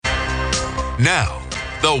Now,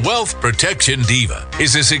 the Wealth Protection Diva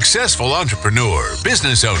is a successful entrepreneur,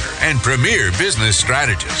 business owner, and premier business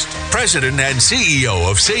strategist, president and CEO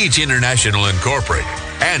of Sage International Incorporated,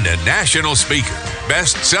 and a national speaker,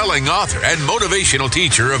 best-selling author, and motivational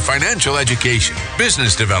teacher of financial education,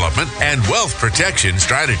 business development, and wealth protection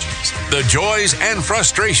strategies. The joys and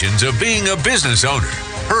frustrations of being a business owner.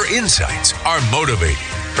 Her insights are motivating.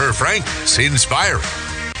 Her frankness inspiring.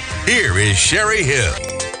 Here is Sherry Hill.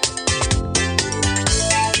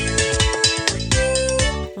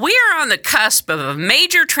 We are on the cusp of a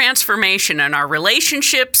major transformation in our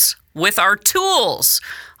relationships with our tools.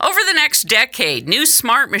 Over the next decade, new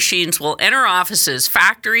smart machines will enter offices,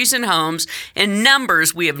 factories, and homes in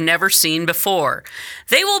numbers we have never seen before.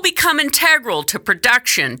 They will become integral to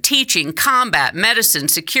production, teaching, combat, medicine,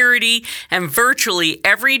 security, and virtually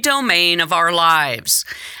every domain of our lives.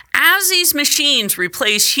 As these machines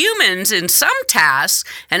replace humans in some tasks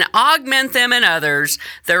and augment them in others,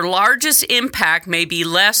 their largest impact may be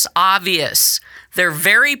less obvious. Their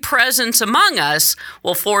very presence among us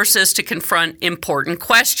will force us to confront important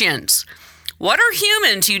questions. What are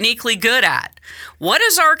humans uniquely good at? What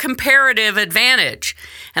is our comparative advantage?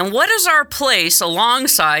 And what is our place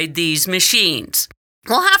alongside these machines?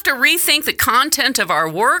 We'll have to rethink the content of our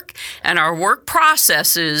work and our work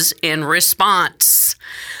processes in response.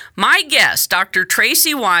 My guest, Dr.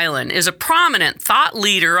 Tracy Weiland, is a prominent thought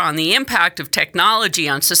leader on the impact of technology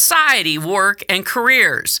on society, work, and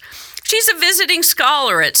careers. She's a visiting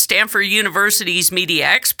scholar at Stanford University's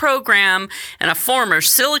MediaX program and a former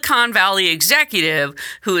Silicon Valley executive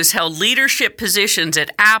who has held leadership positions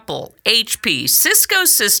at Apple, HP, Cisco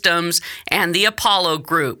Systems, and the Apollo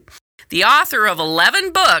Group. The author of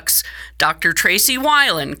 11 books, Dr. Tracy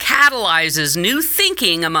Weiland catalyzes new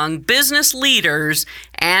thinking among business leaders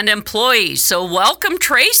and employees. So welcome,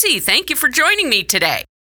 Tracy. Thank you for joining me today.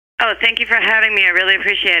 Oh, thank you for having me. I really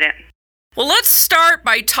appreciate it. Well, let's start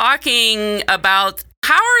by talking about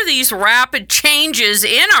how are these rapid changes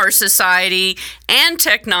in our society and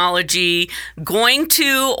technology going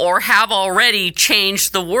to or have already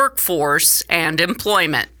changed the workforce and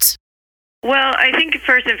employment? Well, I think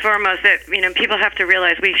first and foremost that, people have to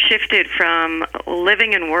realize we've shifted from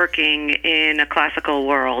living and working in a classical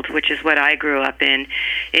world, which is what I grew up in,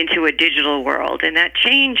 into a digital world. And that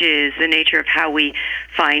changes the nature of how we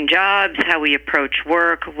find jobs, how we approach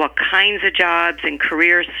work, what kinds of jobs and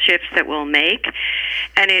career shifts that we'll make.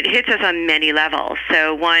 And it hits us on many levels.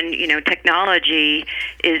 So one, technology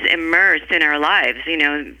is immersed in our lives.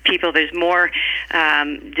 There's more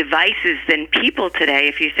devices than people today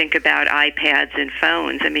if you think about iPads and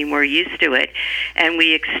phones. We're used to it, and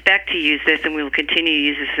we expect to use this, and we will continue to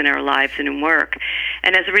use this in our lives and in work.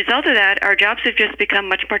 And as a result of that, our jobs have just become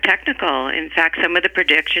much more technical. In fact, some of the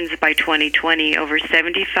predictions by 2020, over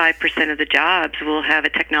 75% of the jobs will have a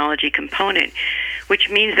technology component, which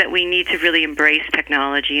means that we need to really embrace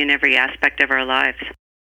technology in every aspect of our lives.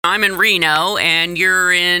 I'm in Reno, and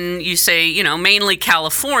you're in, mainly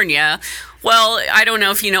California. Well, I don't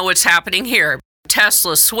know if you know what's happening here.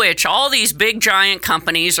 Tesla, Switch, all these big giant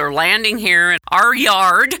companies are landing here in our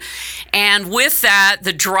yard. And with that,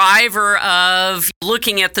 the driver of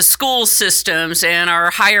looking at the school systems and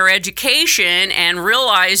our higher education and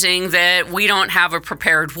realizing that we don't have a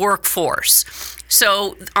prepared workforce.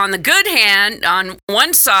 So on the good hand, on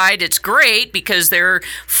one side, it's great because they're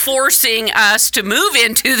forcing us to move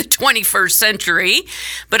into the 21st century.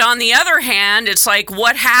 But on the other hand, it's like,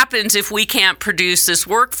 what happens if we can't produce this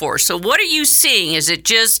workforce? So what are you seeing? Is it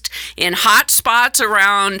just in hot spots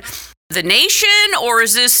around the nation, or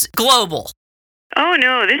is this global? Oh,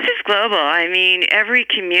 no, this is global. Every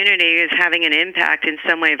community is having an impact in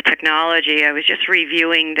some way of technology. I was just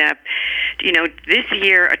reviewing that, this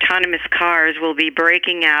year autonomous cars will be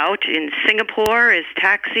breaking out in Singapore as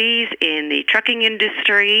taxis, in the trucking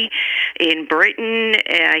industry, in Britain,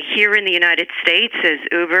 here in the United States as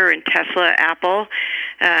Uber and Tesla, Apple,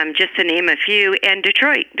 just to name a few, and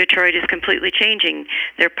Detroit. Detroit is completely changing.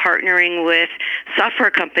 They're partnering with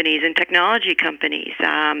software companies and technology companies.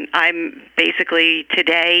 I'm basically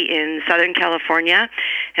today in Southern California,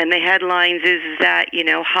 and the headlines is that,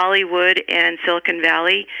 Hollywood and Silicon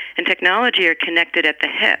Valley and technology are connected at the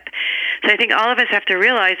hip. So I think all of us have to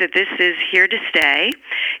realize that this is here to stay.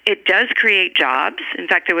 It does create jobs. In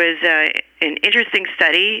fact, there was an interesting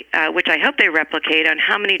study, which I hope they replicate, on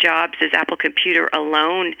how many jobs does Apple Computer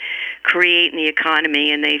alone create in the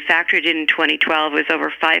economy, and they factored in 2012 was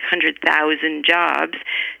over 500,000 jobs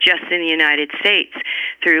just in the United States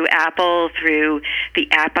through Apple, through the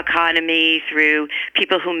app economy, through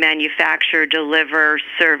people who manufacture, deliver,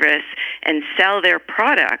 service, and sell their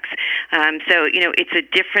products. So, it's a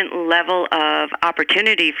different level level of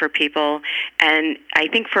opportunity for people. And I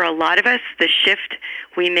think for a lot of us, the shift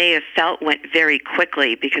we may have felt went very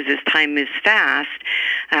quickly because as time moves fast,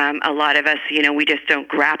 a lot of us, we just don't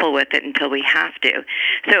grapple with it until we have to.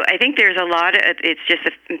 So I think there's a lot of, it's just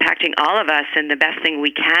impacting all of us, and the best thing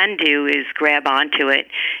we can do is grab onto it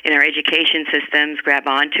in our education systems, grab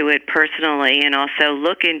onto it personally, and also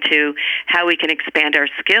look into how we can expand our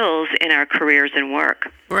skills in our careers and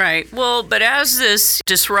work. Right. Well, but as this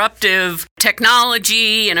disruptive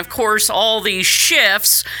technology and, of course, all these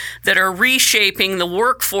shifts that are reshaping the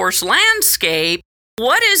workforce landscape,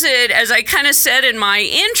 what is it, as I kind of said in my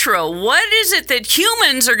intro, what is it that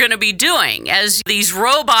humans are going to be doing as these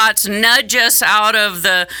robots nudge us out of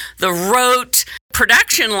the rote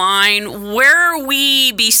production line? Where are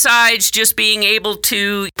we, besides just being able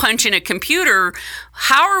to punch in a computer,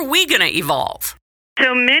 how are we going to evolve?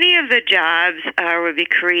 So many of the jobs will be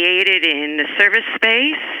created in the service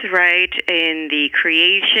space, right, in the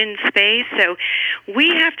creation space. So we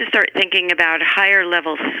have to start thinking about higher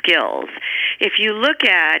level skills. If you look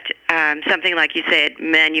at something like you said,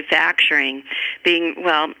 manufacturing,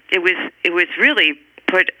 it was really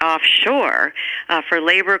put offshore for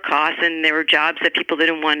labor costs, and there were jobs that people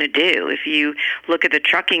didn't want to do. If you look at the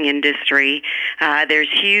trucking industry, there's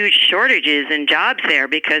huge shortages in jobs there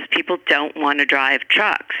because people don't want to drive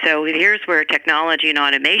trucks. So here's where technology and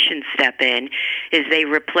automation step in, is they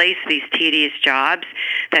replace these tedious jobs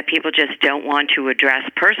that people just don't want to address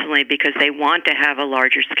personally because they want to have a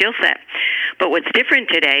larger skill set. But what's different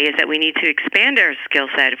today is that we need to expand our skill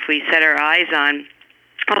set. If we set our eyes on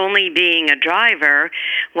only being a driver,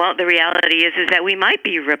 well, the reality is that we might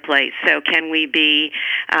be replaced. So can we be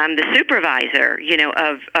the supervisor,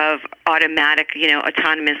 of automatic,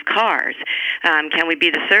 autonomous cars? Can we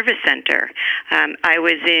be the service center? I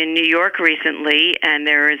was in New York recently, and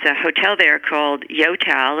there is a hotel there called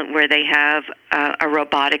Yotel where they have a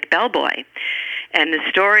robotic bellboy. And the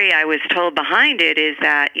story I was told behind it is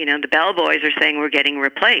that, the bellboys are saying we're getting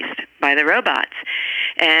replaced by the robots.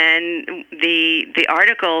 And the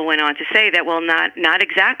article went on to say that, well, not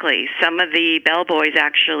exactly. Some of the bellboys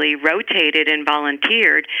actually rotated and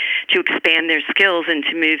volunteered to expand their skills and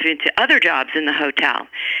to move into other jobs in the hotel.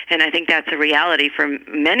 And I think that's a reality for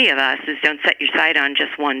many of us, is don't set your sight on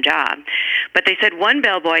just one job. But they said one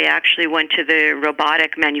bellboy actually went to the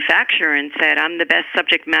robotic manufacturer and said, I'm the best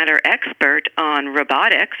subject matter expert on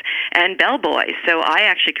robotics and bellboys, so I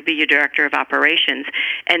actually could be your director of operations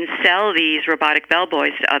and sell these robotic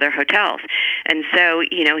bellboys to other hotels. And so,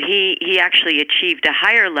 he actually achieved a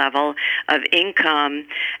higher level of income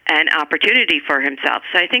and opportunity for himself.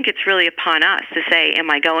 So I think it's really upon us to say, am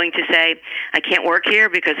I going to say, I can't work here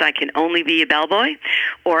because I can only be a bellboy?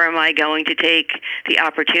 Or am I going to take the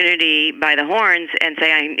opportunity by the horns and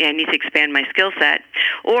say, I need to expand my skill set?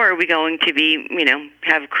 Or are we going to be,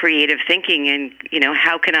 have creative thinking and,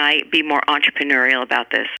 how can I be more entrepreneurial about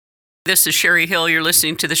this? This is Sherry Hill. You're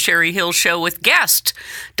listening to The Sherry Hill Show with guest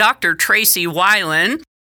Dr. Tracy Weiland.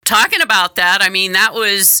 Talking about that, that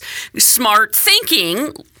was smart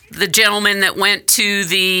thinking. The gentleman that went to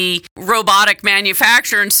the robotic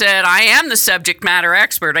manufacturer and said, I am the subject matter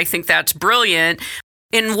expert. I think that's brilliant.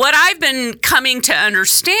 And what I've been coming to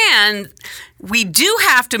understand, we do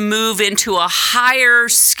have to move into a higher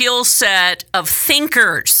skill set of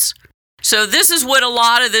thinkers. So this is what a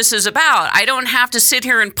lot of this is about. I don't have to sit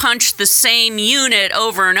here and punch the same unit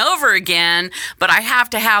over and over again, but I have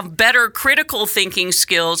to have better critical thinking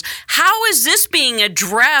skills. How is this being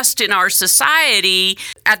addressed in our society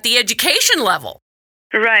at the education level?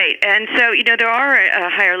 Right. And so, there are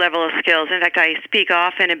a higher level of skills. In fact, I speak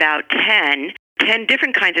often about 10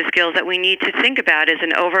 different kinds of skills that we need to think about as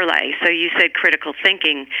an overlay. So you said critical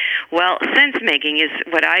thinking. Well, sense making is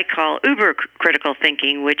what I call uber critical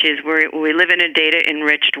thinking, which is where we live in a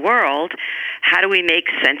data-enriched world. How do we make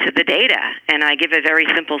sense of the data? And I give a very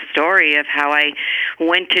simple story of how I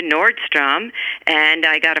went to Nordstrom and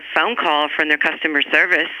I got a phone call from their customer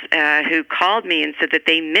service who called me and said that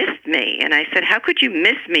they missed me. And I said, how could you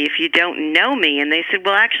miss me if you don't know me? And they said,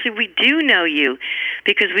 well, actually, we do know you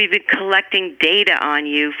because we've been collecting data on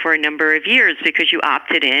you for a number of years because you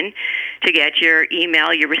opted in to get your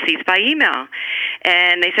receipts by email.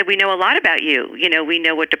 And they said, we know a lot about you. We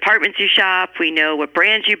know what departments you shop, we know what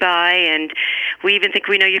brands you buy, and we even think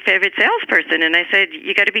we know your favorite salesperson. And I said,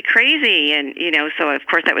 you got to be crazy. And, so of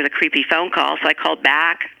course that was a creepy phone call. So I called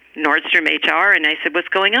back Nordstrom HR, and I said, what's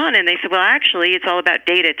going on? And they said, well, actually, it's all about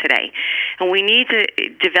data today. And we need to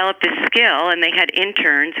develop this skill. And they had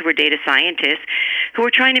interns who were data scientists who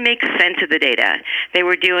were trying to make sense of the data. They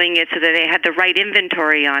were doing it so that they had the right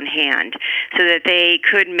inventory on hand, so that they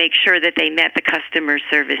could make sure that they met the customer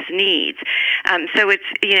service needs. So it's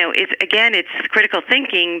critical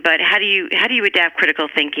thinking, but how do you adapt critical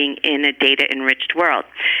thinking in a data-enriched world?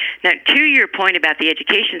 Now, to your point about the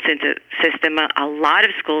education system, a lot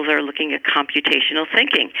of schools are looking at computational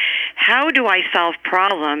thinking. How do I solve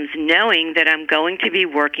problems knowing that I'm going to be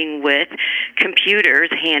working with computers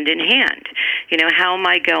hand in hand? How am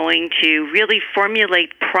I going to really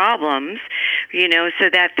formulate problems, so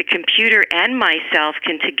that the computer and myself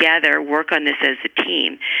can together work on this as a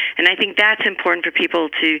team? And I think that's important for people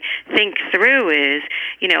to think through is,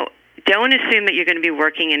 don't assume that you're going to be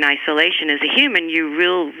working in isolation as a human. You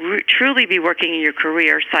will truly be working in your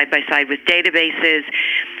career side by side with databases,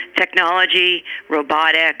 technology,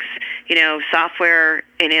 robotics, software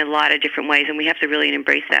in a lot of different ways, and we have to really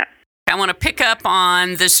embrace that. I want to pick up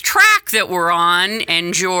on this track that we're on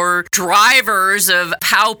and your drivers of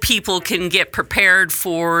how people can get prepared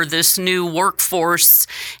for this new workforce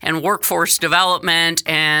and workforce development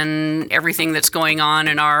and everything that's going on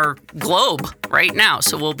in our globe right now.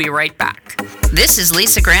 So we'll be right back. This is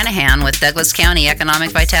Lisa Granahan with Douglas County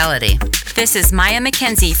Economic Vitality. This is Maya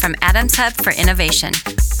McKenzie from Adams Hub for Innovation.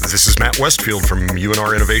 This is Matt Westfield from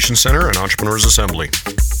UNR Innovation Center and Entrepreneurs Assembly.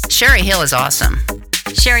 Sherry Hill is awesome.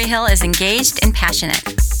 Sherry Hill is engaged and passionate.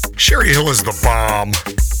 Sherry Hill is the bomb.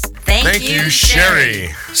 Thank you, Sherry.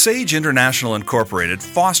 Sage International Incorporated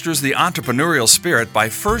fosters the entrepreneurial spirit by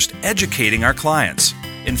first educating our clients.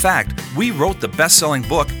 In fact, we wrote the best-selling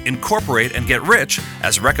book, Incorporate and Get Rich,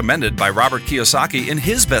 as recommended by Robert Kiyosaki in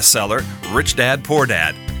his bestseller, Rich Dad, Poor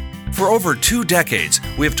Dad. For over 2 decades,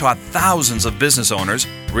 we have taught thousands of business owners,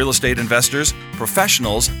 real estate investors,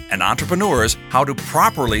 professionals, and entrepreneurs how to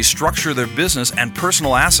properly structure their business and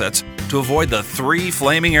personal assets to avoid the 3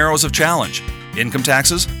 flaming arrows of challenge: income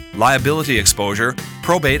taxes, liability exposure,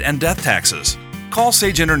 probate, and death taxes. Call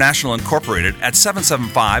Sage International Incorporated at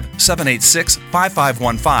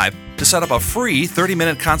 775-786-5515 to set up a free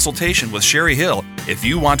 30-minute consultation with Sherry Hill if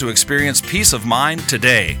you want to experience peace of mind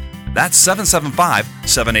today. That's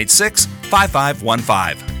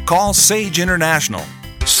 775-786-5515. Call Sage International.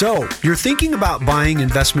 So, you're thinking about buying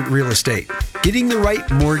investment real estate. Getting the right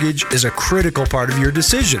mortgage is a critical part of your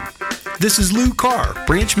decision. This is Lou Carr,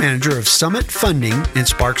 branch manager of Summit Funding in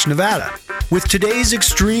Sparks, Nevada. With today's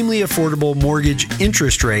extremely affordable mortgage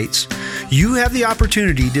interest rates, you have the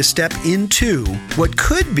opportunity to step into what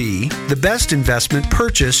could be the best investment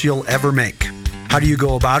purchase you'll ever make. How do you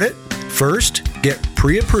go about it? First, get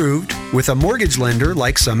pre-approved with a mortgage lender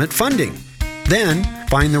like Summit Funding. Then,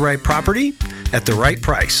 find the right property at the right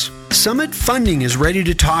price. Summit Funding is ready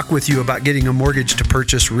to talk with you about getting a mortgage to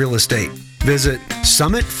purchase real estate. Visit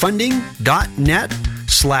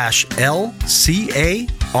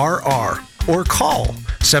summitfunding.net/LCARR or call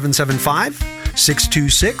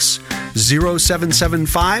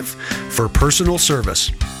 775-626-0775 for personal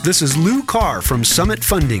service. This is Lou Carr from Summit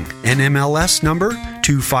Funding, NMLS number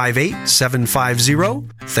 258750.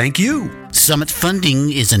 Thank you. Summit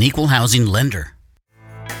Funding is an equal housing lender.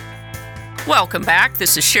 Welcome back.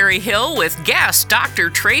 This is Sherry Hill with guest Dr.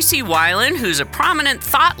 Tracy Weiland, who's a prominent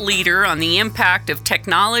thought leader on the impact of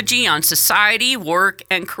technology on society, work,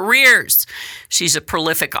 and careers. She's a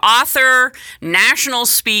prolific author, national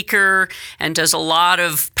speaker, and does a lot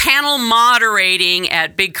of panel moderating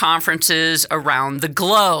at big conferences around the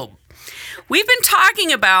globe. We've been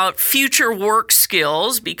talking about future work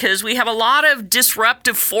skills because we have a lot of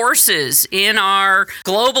disruptive forces in our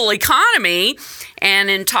global economy. And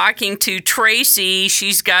in talking to Tracy,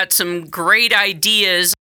 she's got some great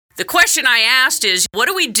ideas. The question I asked is, what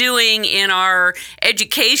are we doing in our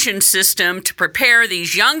education system to prepare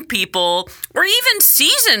these young people or even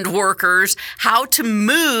seasoned workers how to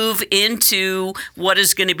move into what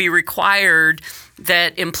is going to be required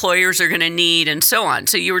that employers are going to need and so on.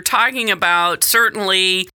 So you were talking about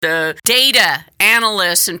certainly the data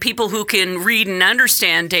analysts and people who can read and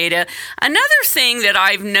understand data. Another thing that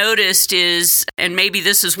I've noticed is, and maybe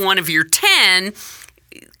this is one of your 10,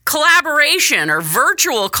 collaboration or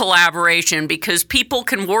virtual collaboration, because people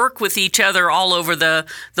can work with each other all over the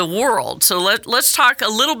world. So let's talk a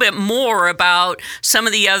little bit more about some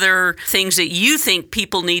of the other things that you think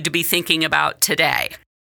people need to be thinking about today.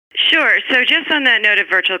 Sure. So just on that note of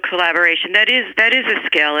virtual collaboration, that is a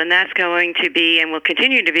skill, and that's going to be and will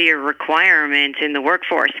continue to be a requirement in the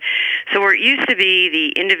workforce. So where it used to be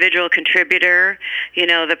the individual contributor,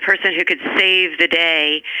 the person who could save the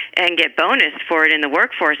day and get bonus for it in the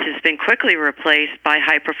workforce has been quickly replaced by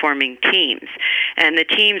high-performing teams. And the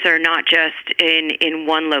teams are not just in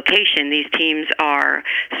one location. These teams are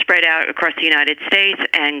spread out across the United States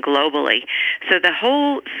and globally. So the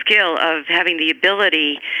whole skill of having the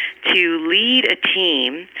ability to lead a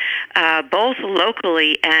team, both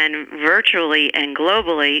locally and virtually and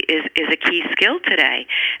globally, is a key skill today.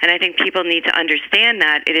 And I think people need to understand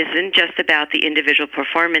that it isn't just about the individual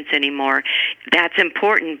performance anymore. That's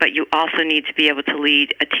important, but you also need to be able to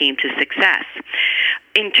lead a team to success.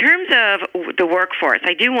 In terms of the workforce,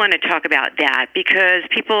 I do want to talk about that because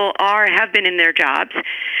people have been in their jobs.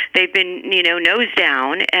 They've been, nose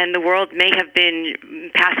down, and the world may have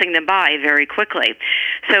been passing them by very quickly.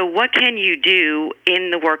 So what can you do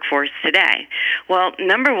in the workforce today? Well,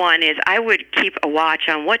 number one is I would keep a watch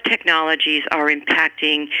on what technologies are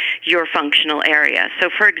impacting your functional area. So,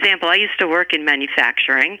 for example, I used to work in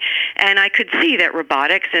manufacturing, and I could see that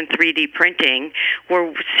robotics and 3D printing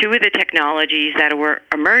were two of the technologies that were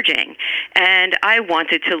emerging, and I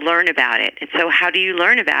wanted to learn about it. And so how do you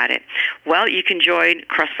learn about it? Well, you can join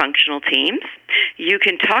cross-functional teams. You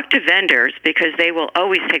can talk to vendors because they will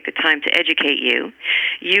always take the time to educate you.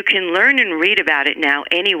 You can learn and read about it now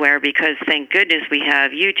anywhere because, thank goodness, we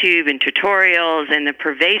have YouTube and tutorials and the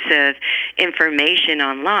pervasive information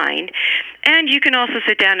online. And you can also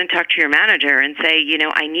sit down and talk to your manager and say,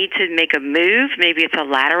 I need to make a move. Maybe it's a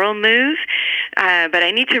lateral move, but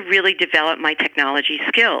I need to really develop my technology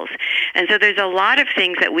skills. And so there's a lot of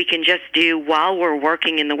things that we can just do while we're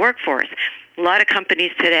working in the workforce. A lot of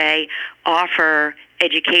companies today offer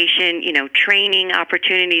education, training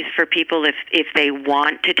opportunities for people if they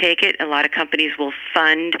want to take it. A lot of companies will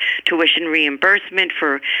fund tuition reimbursement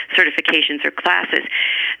for certifications or classes.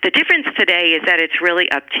 The difference today is that it's really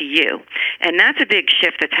up to you. And that's a big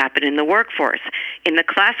shift that's happened in the workforce. In the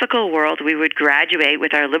classical world, we would graduate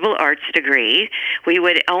with our liberal arts degree. We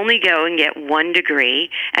would only go and get one degree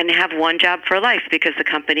and have one job for life because the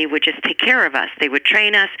company would just take care of us. They would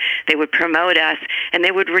train us, they would promote us, and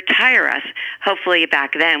they would retire us, hopefully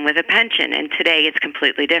back then with a pension. And today it's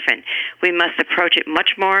completely different. We must approach it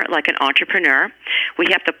much more like an entrepreneur. We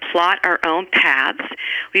have to plot our own paths.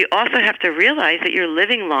 We also have to realize that you're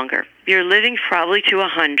living longer. You're living probably to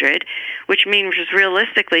 100, which means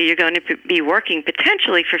realistically you're going to be working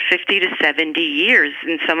potentially for 50 to 70 years,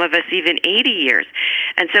 and some of us even 80 years.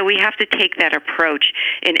 And so we have to take that approach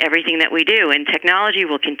in everything that we do. And technology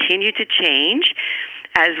will continue to change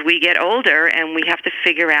as we get older, and we have to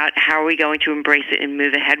figure out how are we going to embrace it and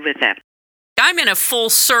move ahead with it. I'm in a full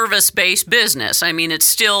service-based business. I mean, it's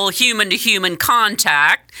still human-to-human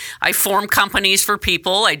contact. I form companies for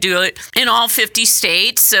people. I do it in all 50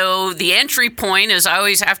 states. So the entry point is I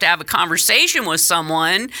always have to have a conversation with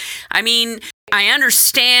someone. I mean, I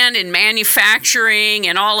understand in manufacturing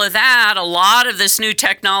and all of that, a lot of this new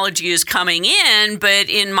technology is coming in, but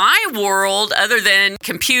in my world, other than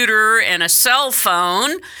computer and a cell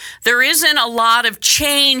phone, there isn't a lot of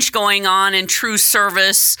change going on in true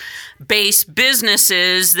service-based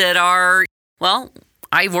businesses that are, well,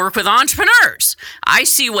 I work with entrepreneurs. I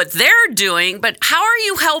see what they're doing, but how are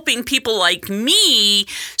you helping people like me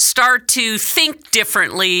start to think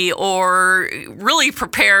differently or really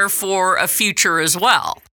prepare for a future as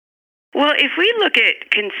well? Well, if we look at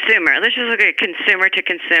let's just look at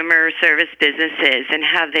consumer-to-consumer service businesses and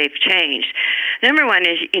how they've changed. Number one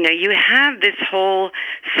is, you have this whole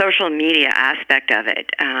social media aspect of it.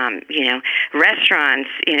 Restaurants,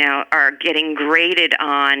 are getting graded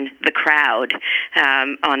on the crowd,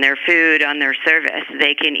 on their food, on their service.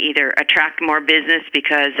 They can either attract more business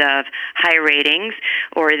because of high ratings,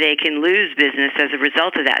 or they can lose business as a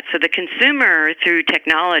result of that. So the consumer, through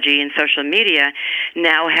technology and social media,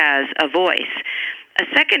 now has a voice. A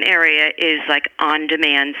second area is like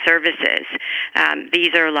on-demand services.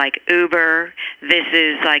 These are like Uber. This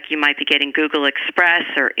is like you might be getting Google Express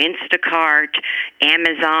or Instacart,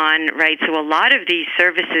 Amazon, right? So a lot of these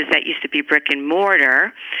services that used to be brick and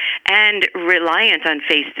mortar and reliant on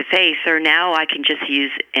face-to-face are now I can just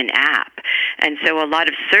use an app. And so a lot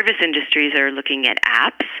of service industries are looking at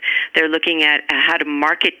apps. They're looking at how to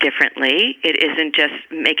market differently. It isn't just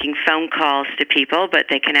making phone calls to people, but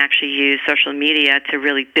they can actually use social media to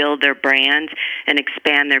really build their brand and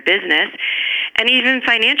expand their business. and even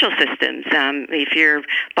financial systems. If you're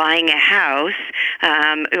buying a house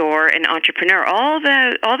or an entrepreneur, all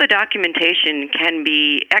the documentation can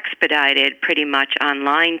be expedited pretty much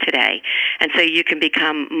online today, and so you can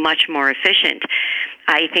become much more efficient.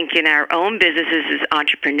 I think in our own businesses as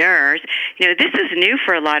entrepreneurs, this is new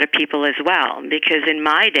for a lot of people as well, because in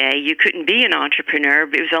my day, you couldn't be an entrepreneur.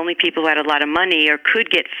 It was only people who had a lot of money or could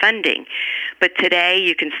get funding. But today,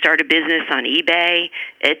 you can start a business on eBay,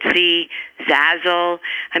 Etsy, Zazzle.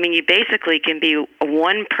 I mean, you basically can be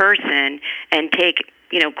one person and take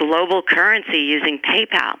global currency using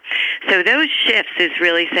PayPal. So those shifts is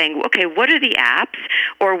really saying, okay, what are the apps,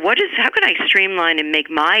 or how can I streamline and make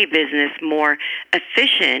my business more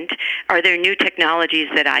efficient? Are there new technologies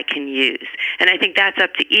that I can use? And I think that's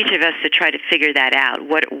up to each of us to try to figure that out.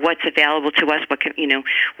 What's available to us?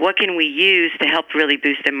 What can we use to help really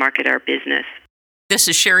boost and market our business? This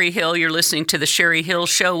is Sherry Hill. You're listening to The Sherry Hill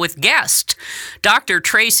Show with guest Dr.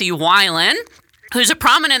 Tracy Weiland, who's a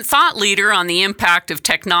prominent thought leader on the impact of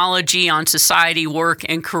technology on society, work,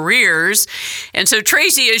 and careers. And so,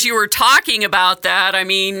 Tracy, as you were talking about that, I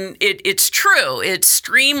mean, it's true. It's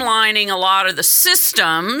streamlining a lot of the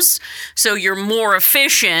systems so you're more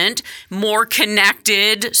efficient, more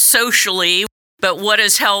connected socially. But what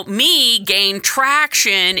has helped me gain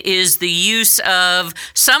traction is the use of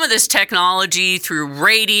some of this technology through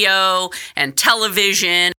radio and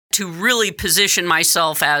television to really position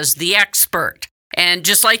myself as the expert. And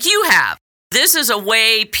just like you have, this is a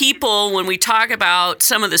way people, when we talk about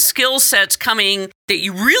some of the skill sets coming that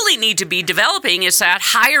you really need to be developing, it's that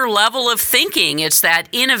higher level of thinking. It's that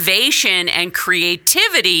innovation and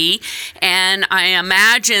creativity. And I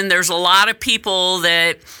imagine there's a lot of people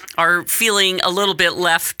that are feeling a little bit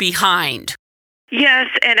left behind. Yes,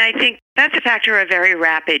 and I think that's a factor of very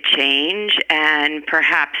rapid change, and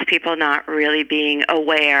perhaps people not really being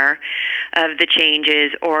aware of the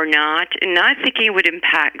changes or not thinking it would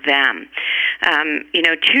impact them.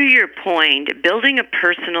 To your point, building a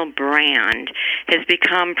personal brand has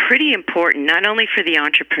become pretty important, not only for the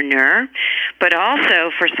entrepreneur, but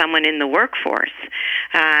also for someone in the workforce.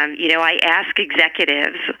 I ask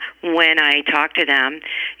executives when I talk to them,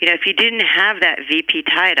 if you didn't have that VP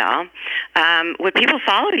title, would people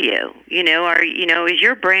follow you? Is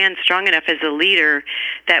your brand strong enough as a leader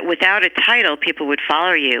that without a title, people would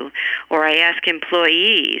follow you? Or I ask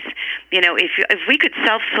employees, if we could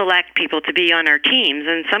self-select people to be on our teams,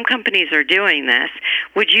 and some companies are doing this,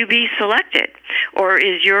 would you be selected? Or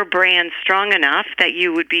is your brand strong enough that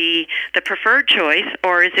you would be the preferred choice,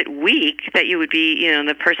 or is it weak that you would be,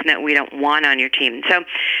 the person that we don't want on your team? So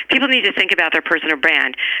people need to think about their personal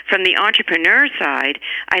brand. From the entrepreneur side,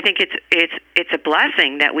 I think it's a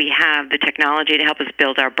blessing that we have the technology to help us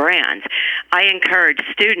build our brands. I encourage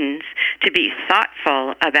students to be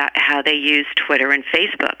thoughtful about how they use Twitter and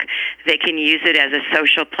Facebook. They can use it as a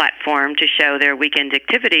social platform to show their weekend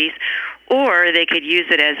activities, or they could use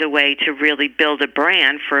it as a way to really build a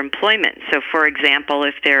brand for employment. So, for example,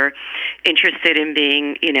 if they're interested in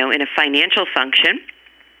being, in a financial function,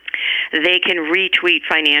 they can retweet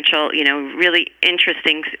financial, really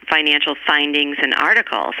interesting financial findings and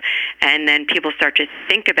articles, and then people start to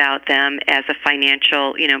think about them as a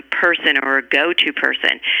financial, person or a go-to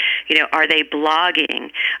person. Are they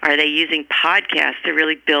blogging? Are they using podcasts to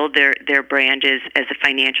really build their brand as a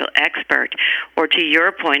financial expert? Or to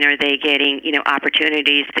your point, are they getting,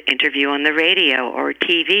 opportunities to interview on the radio or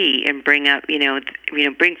TV and bring up,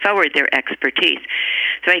 bring forward their expertise?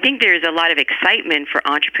 So I think there's a lot of excitement for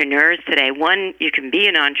entrepreneurs today. One, you can be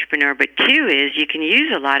an entrepreneur, but two is you can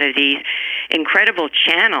use a lot of these incredible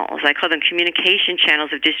channels. I call them communication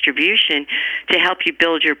channels of distribution to help you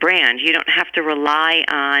build your brand. You don't have to rely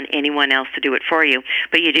on anyone else to do it for you,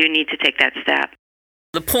 but you do need to take that step.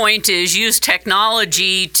 The point is use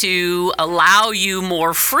technology to allow you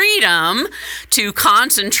more freedom to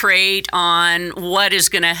concentrate on what is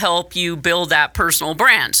going to help you build that personal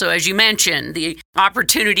brand. So as you mentioned, the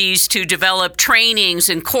opportunities to develop trainings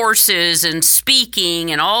and courses and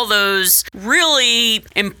speaking and all those really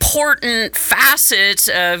important facets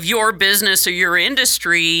of your business or your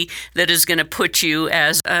industry that is going to put you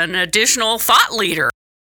as an additional thought leader.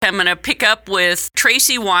 I'm going to pick up with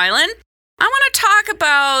Tracy Weiland. I want to talk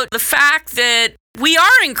about the fact that we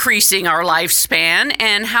are increasing our lifespan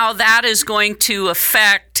and how that is going to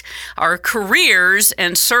affect our careers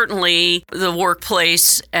and certainly the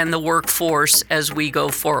workplace and the workforce as we go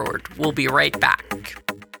forward. We'll be right back.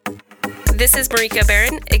 This is Marika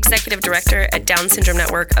Barron, Executive Director at Down Syndrome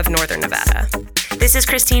Network of Northern Nevada. This is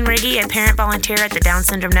Christine Riggy, a parent volunteer at the Down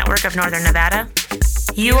Syndrome Network of Northern Nevada.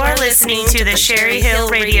 You are listening to the Sherry Hill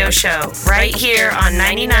Radio Show, right here on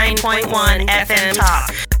 99.1 FM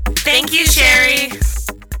Talk. Thank you, Sherry.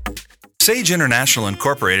 Sage International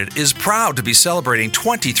Incorporated is proud to be celebrating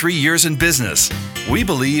 23 years in business. We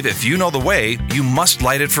believe if you know the way, you must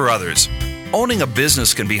light it for others. Owning a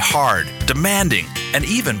business can be hard, demanding, and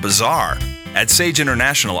even bizarre. At Sage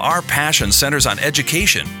International, our passion centers on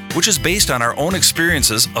education, which is based on our own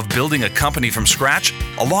experiences of building a company from scratch,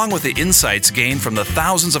 along with the insights gained from the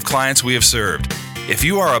thousands of clients we have served. If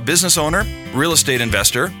you are a business owner, real estate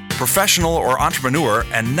investor, professional or entrepreneur,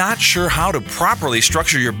 and not sure how to properly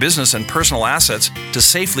structure your business and personal assets to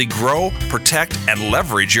safely grow, protect, and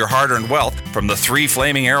leverage your hard-earned wealth from the three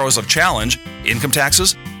flaming arrows of challenge, income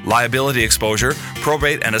taxes, liability exposure,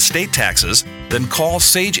 probate, and estate taxes, then call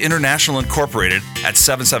Sage International Incorporated at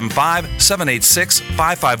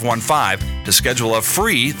 775-786-5515 to schedule a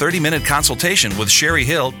free 30-minute consultation with Sherry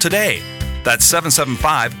Hill today. That's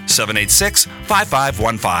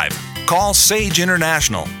 775-786-5515. Call Sage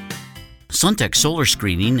International. Suntech Solar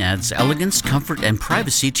Screening adds elegance, comfort, and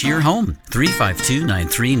privacy to your home.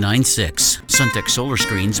 352-9396. Suntech Solar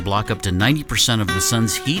Screens block up to 90% of the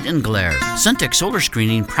sun's heat and glare. Suntech Solar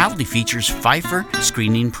Screening proudly features Pfeiffer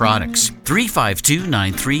screening products.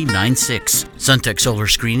 352-9396. Suntech Solar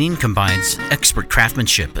Screening combines expert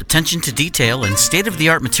craftsmanship, attention to detail, and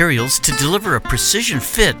state-of-the-art materials to deliver a precision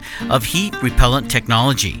fit of heat-repellent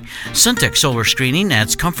technology. Suntech Solar Screening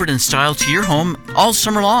adds comfort and style to your home all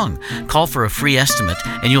summer long. Call for a free estimate,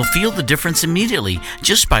 and you'll feel the difference immediately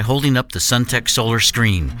just by holding up the Suntech Solar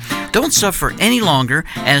Screen. Don't suffer any longer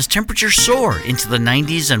as temperatures soar into the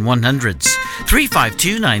 90s and 100s.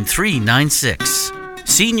 352-9396.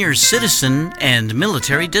 Senior citizen and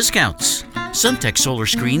military discounts. Suntech Solar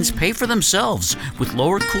Screens pay for themselves with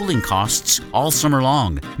lower cooling costs all summer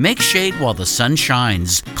long. Make shade while the sun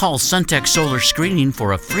shines. Call Suntech Solar Screening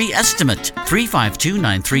for a free estimate.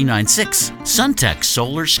 352-9396. Suntech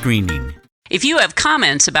Solar Screening. If you have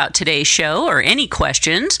comments about today's show or any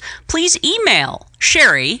questions, please email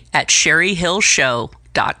Sherry at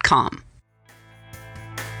sherryhillshow.com.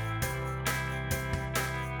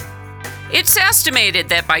 It's estimated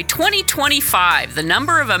that by 2025, the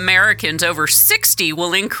number of Americans over 60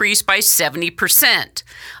 will increase by 70%.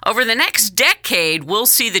 Over the next decade, we'll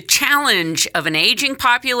see the challenge of an aging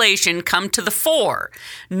population come to the fore.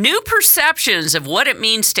 New perceptions of what it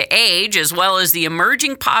means to age, as well as the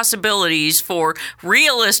emerging possibilities for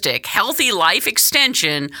realistic, healthy life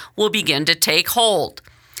extension, will begin to take hold.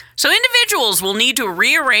 So individuals will need to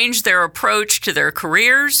rearrange their approach to their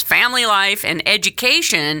careers, family life, and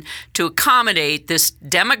education to accommodate this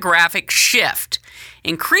demographic shift.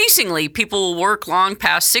 Increasingly, people will work long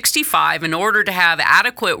past 65 in order to have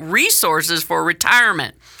adequate resources for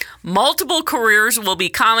retirement. Multiple careers will be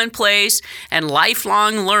commonplace, and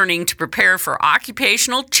lifelong learning to prepare for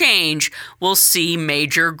occupational change will see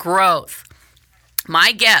major growth.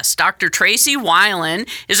 My guest, Dr. Tracy Weiland,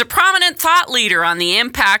 is a prominent thought leader on the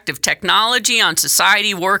impact of technology on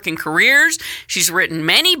society, work, and careers. She's written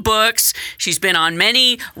many books. She's been on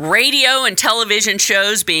many radio and television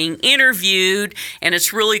shows being interviewed, and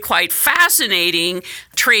it's really quite fascinating,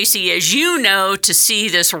 Tracy, as you know, to see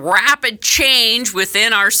this rapid change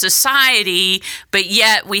within our society, but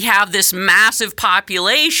yet we have this massive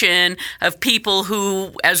population of people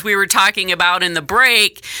who, as we were talking about in the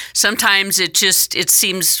break, sometimes it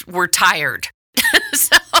seems we're tired.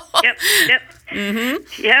 Yep. Mm-hmm.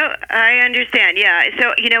 Yeah, I understand. Yeah.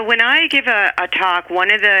 So, when I give a talk, one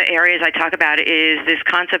of the areas I talk about is this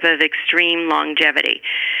concept of extreme longevity.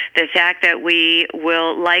 The fact that we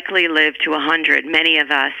will likely live to 100, many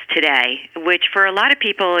of us today, which for a lot of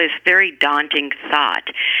people is very daunting thought.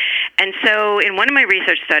 And so in one of my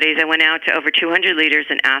research studies, I went out to over 200 leaders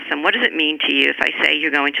and asked them, what does it mean to you if I say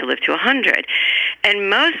you're going to live to 100? And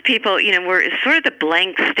most people, were sort of the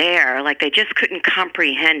blank stare, like they just couldn't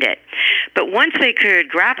comprehend it. But once they could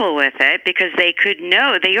grapple with it, because they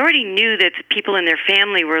already knew that people in their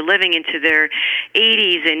family were living into their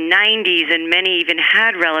 80s and 90s, and many even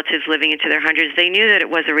had relatives living into their hundreds, they knew that it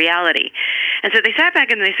was a reality. And so they sat back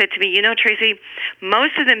and they said to me, Tracy,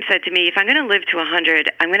 most of them said to me, if I'm going to live to 100,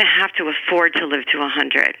 I'm going to have to afford to live to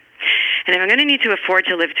 100. And if I'm going to need to afford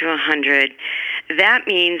to live to 100, that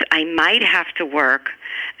means I might have to work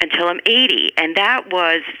until I'm 80. And that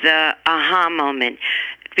was the aha moment,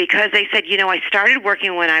 because they said, I started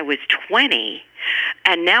working when I was 20,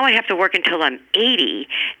 and now I have to work until I'm 80.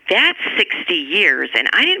 That's 60 years, and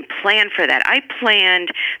I didn't plan for that. I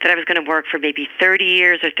planned that I was going to work for maybe 30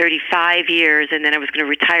 years or 35 years, and then I was going to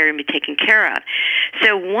retire and be taken care of.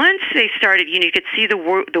 So once they started, you could see the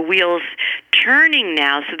wheels turning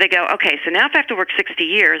now. So they go, okay, so now if I have to work 60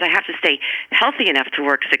 years, I have to stay healthy enough to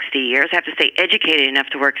work 60 years. I have to stay educated enough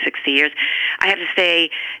to work 60 years. I have to stay,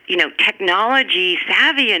 technology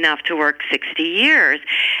savvy enough to work 60 years.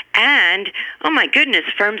 And, oh my goodness,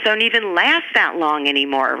 firms don't even last that long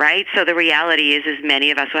anymore, right? So the reality is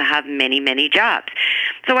many of us will have many, many jobs.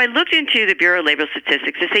 So I looked into the Bureau of Labor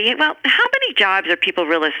Statistics to say, well, how many jobs are people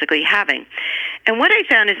realistically having? And what I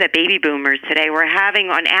found is that baby boomers today were having,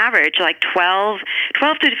 on average, like 12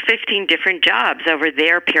 to 15 different jobs over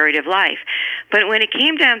their period of life. But when it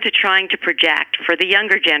came down to trying to project for the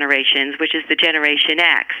younger generations, which is the Generation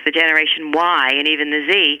X, the Generation Y, and even the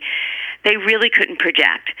Z, they really couldn't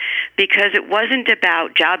project because it wasn't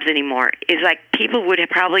about jobs anymore. It's like people would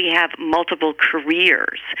probably have multiple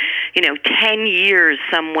careers, 10 years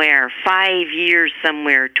somewhere, 5 years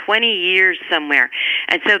somewhere, 20 years somewhere.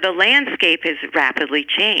 And so the landscape has rapidly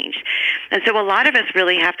changed. And so a lot of us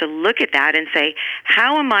really have to look at that and say,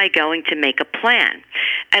 how am I going to make a plan?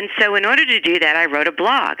 And so in order to do that, I wrote a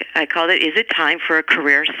blog. I called it, Is It Time for a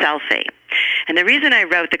Career Selfie? And the reason I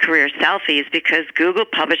wrote the career selfie is because Google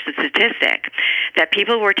published a statistic that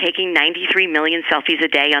people were taking 93 million selfies a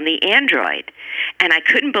day on the Android. And I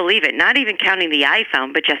couldn't believe it, not even counting the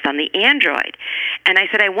iPhone, but just on the Android. And I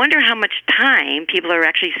said, I wonder how much time people are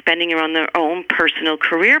actually spending on their own personal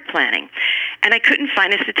career planning. And I couldn't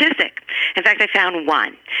find a statistic. In fact, I found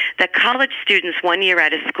one. That college students 1 year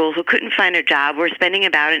out of school who couldn't find a job were spending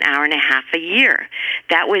about an hour and a half a year.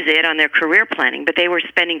 That was it on their career planning, but they were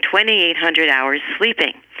spending 2,800 hours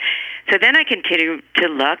sleeping. So then I continued to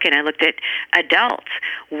look, and I looked at adults.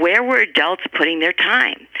 Where were adults putting their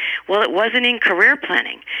time? Well, it wasn't in career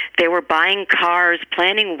planning. They were buying cars,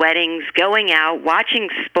 planning weddings, going out, watching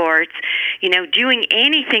sports, doing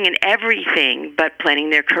anything and everything but planning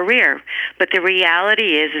their career. But the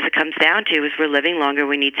reality is, as it comes down to, is we're living longer.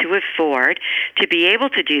 We need to afford to be able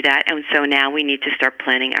to do that, and so now we need to start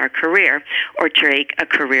planning our career or take a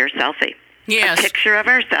career selfie. Yes. A picture of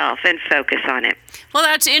ourselves and focus on it. Well,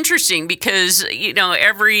 that's interesting because,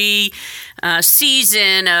 every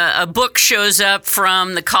season a book shows up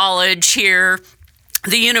from the college here,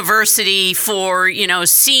 the university for,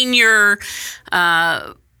 senior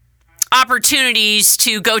opportunities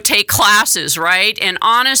to go take classes, right? And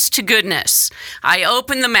honest to goodness, I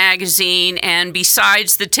opened the magazine, and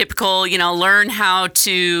besides the typical, learn how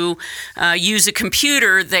to use a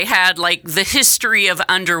computer, they had like the history of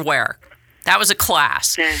underwear. That was a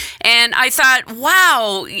class. Yeah. And I thought,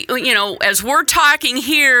 wow, as we're talking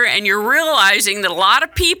here and you're realizing that a lot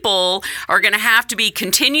of people are going to have to be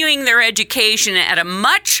continuing their education at a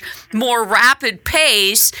much more rapid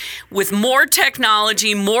pace with more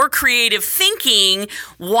technology, more creative thinking,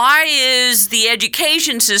 why is the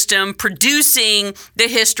education system producing the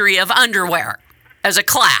history of underwear as a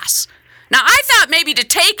class? Now, I thought maybe to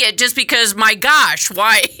take it just because, my gosh,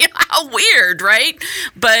 why, how weird, right?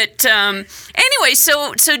 But anyway,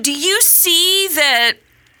 so do you see that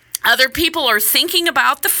other people are thinking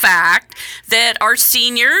about the fact that our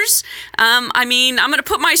seniors, I'm going to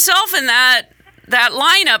put myself in that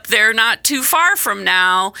lineup there not too far from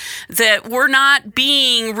now, that we're not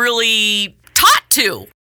being really taught to?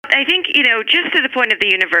 I think, just to the point of the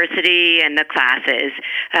university and the classes,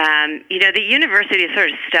 the university is sort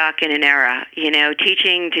of stuck in an era,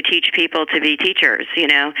 teaching to teach people to be teachers,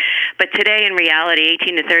 But today, in reality,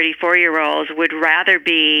 18 to 34-year-olds would rather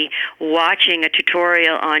be watching a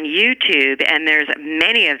tutorial on YouTube, and there's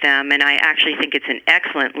many of them, and I actually think it's an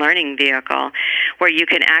excellent learning vehicle where you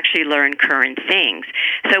can actually learn current things.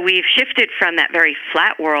 So we've shifted from that very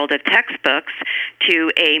flat world of textbooks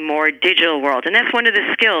to a more digital world, and that's one of the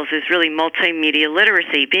skills is really multimedia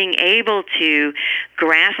literacy, being able to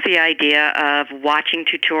grasp the idea of watching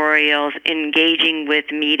tutorials, engaging with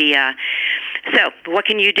media. So what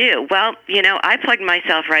can you do? Well, I plugged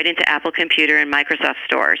myself right into Apple Computer and Microsoft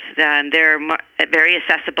stores. They're very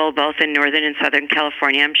accessible both in Northern and Southern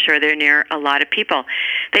California. I'm sure they're near a lot of people.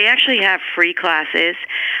 They actually have free classes.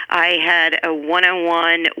 I had a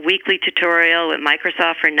one-on-one weekly tutorial with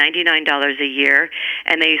Microsoft for $99 a year,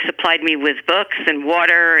 and they supplied me with books and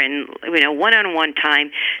water and one-on-one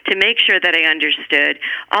time to make sure that I understood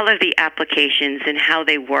all of the applications and how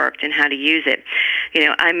they worked and how to use it.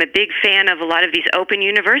 I'm a big fan of a lot of these open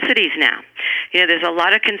universities now. There's a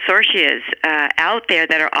lot of consortia out there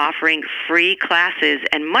that are offering free classes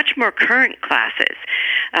and much more current classes.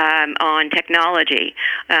 on technology,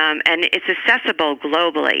 and it's accessible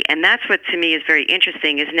globally. And that's what to me is very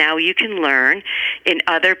interesting, is now you can learn in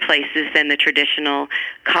other places than the traditional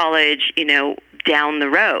college, down the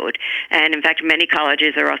road. And in fact, many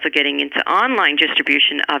colleges are also getting into online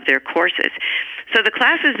distribution of their courses. So the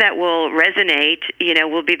classes that will resonate,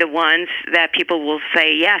 will be the ones that people will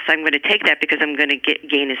say, yes, I'm going to take that because I'm going to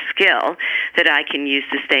gain a skill that I can use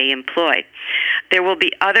to stay employed. There will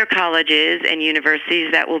be other colleges and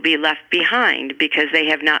universities that will be left behind because they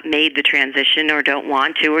have not made the transition or don't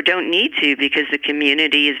want to or don't need to because the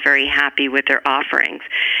community is very happy with their offerings.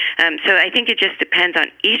 So I think it just depends on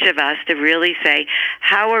each of us to really say,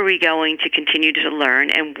 how are we going to continue to learn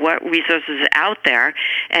and what resources are out there?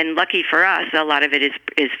 And lucky for us, a lot of it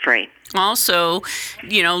is free. Also,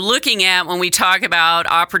 looking at when we talk about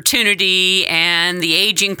opportunity and the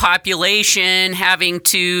aging population having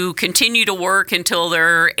to continue to work until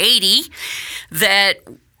they're 80, that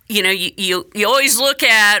you always look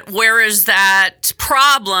at where is that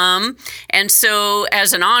problem. And so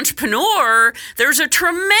as an entrepreneur, there's a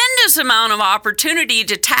tremendous amount of opportunity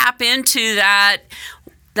to tap into that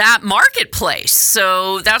marketplace.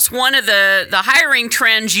 So that's one of the hiring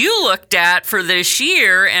trends you looked at for this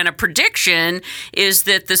year, and a prediction is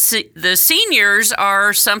that the seniors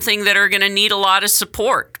are something that are going to need a lot of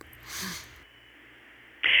support.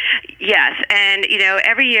 Yes, and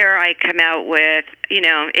every year I come out with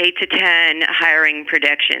 8 to 10 hiring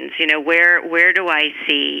predictions. Where do I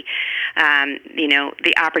see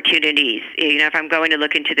the opportunities? If I'm going to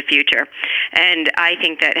look into the future, and I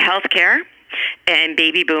think that healthcare and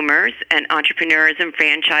baby boomers and entrepreneurs and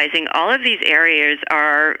franchising, all of these areas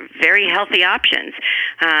are very healthy options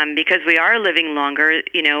because we are living longer.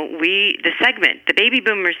 The baby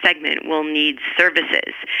boomer segment will need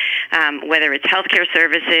services, whether it's healthcare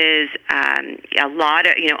services, a lot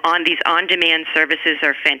of, on these on-demand services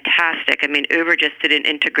are fantastic. I mean, Uber just did an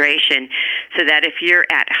integration so that if you're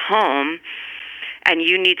at home and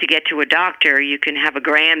you need to get to a doctor, you can have a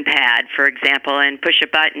gram pad, for example, and push a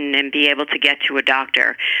button and be able to get to a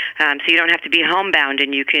doctor. So you don't have to be homebound,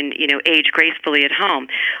 and you can, age gracefully at home.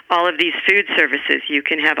 All of these food services, you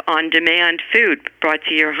can have on-demand food brought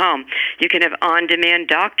to your home. You can have on-demand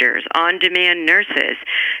doctors, on-demand nurses,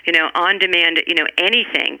 on-demand,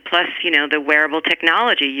 anything. Plus, the wearable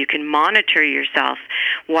technology. You can monitor yourself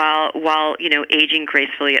while aging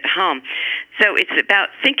gracefully at home. So it's about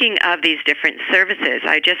thinking of these different services.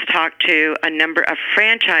 I just talked to a number of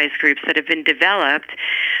franchise groups that have been developed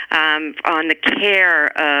on the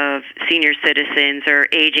care of senior citizens or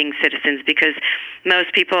aging citizens, because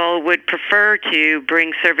most people would prefer to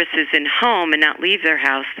bring services in home and not leave their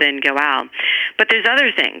house than go out. But there's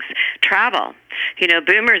other things. Travel.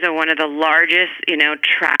 Boomers are one of the largest,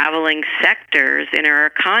 traveling sectors in our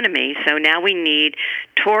economy. So now we need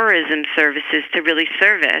tourism services to really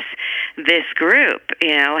service this group.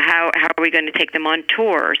 How are we going to take them on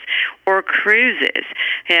tours or cruises?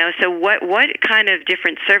 So what kind of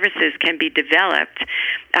different services can be developed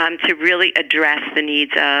to really address the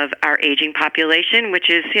needs of our aging population, which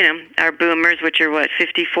is, our boomers, which are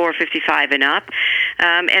 54, 55 and up,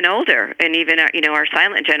 and older, and even our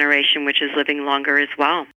silent generation, which is living longer as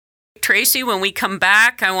well. Tracy, when we come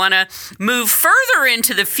back, I want to move further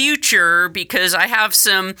into the future because I have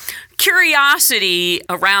some curiosity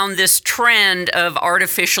around this trend of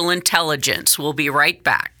artificial intelligence. We'll be right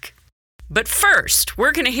back. But first,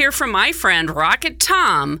 we're going to hear from my friend Rocket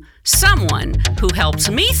Tom, someone who helps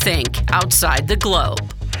me think outside the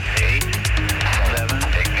globe. 8, 7,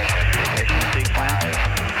 ignition sequence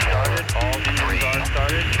started. All engines are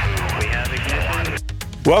started. We have ignition.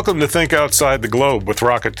 Welcome to Think Outside the Globe with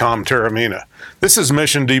Rocket Tom Taormina. This is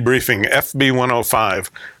Mission Debriefing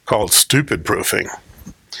FB105, called Stupid Proofing.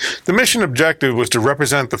 The mission objective was to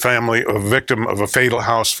represent the family of a victim of a fatal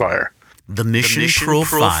house fire. The mission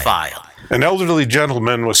profile. An elderly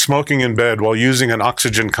gentleman was smoking in bed while using an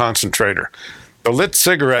oxygen concentrator. The lit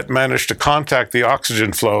cigarette managed to contact the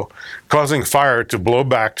oxygen flow, causing fire to blow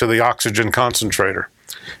back to the oxygen concentrator.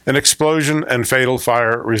 An explosion and fatal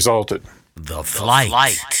fire resulted. The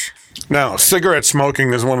flight. Now, cigarette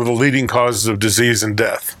smoking is one of the leading causes of disease and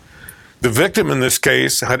death. The victim in this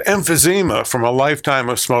case had emphysema from a lifetime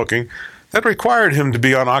of smoking that required him to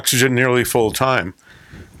be on oxygen nearly full time.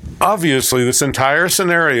 Obviously, this entire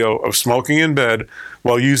scenario of smoking in bed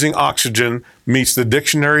while using oxygen meets the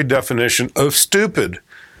dictionary definition of stupid.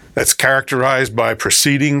 That's characterized by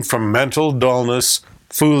proceeding from mental dullness,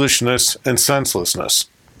 foolishness, and senselessness.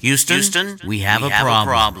 Houston, we have a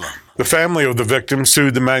problem. The family of the victim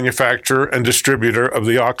sued the manufacturer and distributor of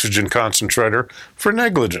the oxygen concentrator for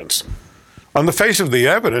negligence. On the face of the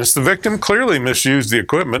evidence, the victim clearly misused the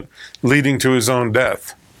equipment, leading to his own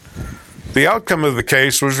death. The outcome of the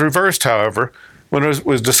case was reversed, however, when it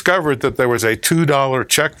was discovered that there was a $2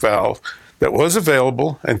 check valve that was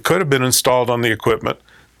available and could have been installed on the equipment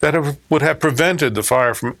that would have prevented the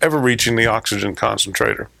fire from ever reaching the oxygen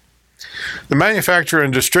concentrator. The manufacturer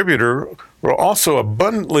and distributor were also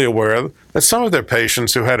abundantly aware that some of their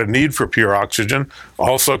patients who had a need for pure oxygen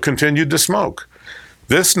also continued to smoke.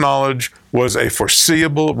 This knowledge was a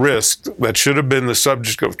foreseeable risk that should have been the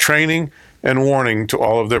subject of training and warning to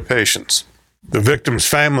all of their patients. The victim's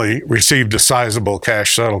family received a sizable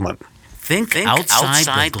cash settlement. Think outside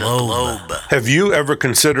the globe. Have you ever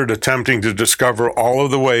considered attempting to discover all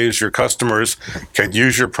of the ways your customers can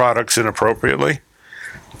use your products inappropriately?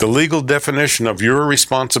 The legal definition of your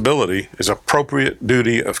responsibility is appropriate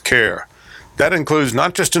duty of care. That includes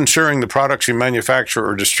not just ensuring the products you manufacture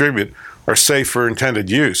or distribute are safe for intended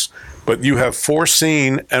use, but you have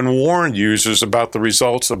foreseen and warned users about the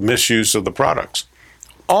results of misuse of the products.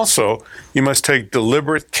 Also, you must take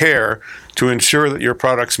deliberate care to ensure that your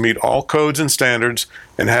products meet all codes and standards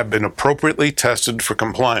and have been appropriately tested for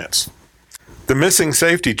compliance. The missing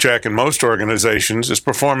safety check in most organizations is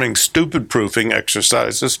performing stupid-proofing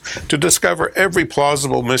exercises to discover every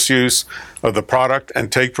plausible misuse of the product and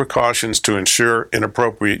take precautions to ensure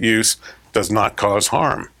inappropriate use does not cause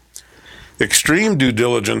harm. Extreme due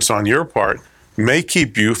diligence on your part may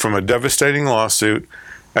keep you from a devastating lawsuit.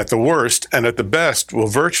 At the worst, and at the best, will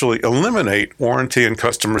virtually eliminate warranty and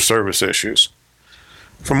customer service issues.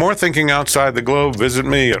 For more thinking outside the globe, visit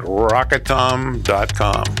me at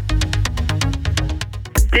rocketom.com.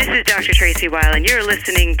 This is Dr. Tracy Weil, and you're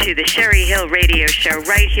listening to the Sherry Hill Radio Show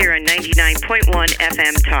right here on 99.1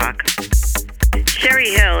 FM Talk.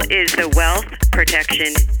 Sherry Hill is the wealth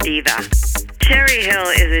protection diva. Sherry Hill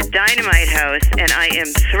is a dynamite host, and I am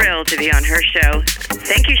thrilled to be on her show.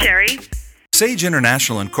 Thank you, Sherry. Sage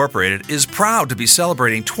International Incorporated is proud to be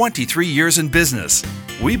celebrating 23 years in business.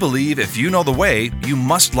 We believe if you know the way, you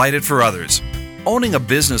must light it for others. Owning a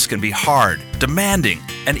business can be hard, demanding,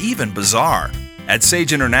 and even bizarre. At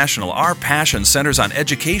Sage International, our passion centers on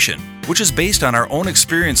education, which is based on our own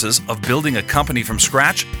experiences of building a company from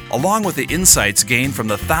scratch, along with the insights gained from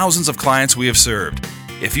the thousands of clients we have served.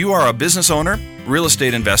 If you are a business owner, real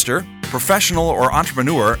estate investor, professional or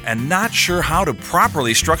entrepreneur, and not sure how to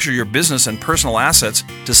properly structure your business and personal assets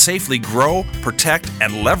to safely grow, protect,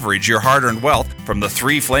 and leverage your hard-earned wealth from the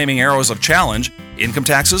three flaming arrows of challenge, income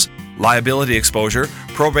taxes, liability exposure,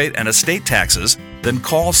 probate, and estate taxes, then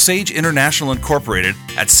call Sage International Incorporated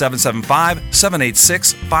at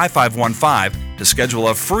 775-786-5515 to schedule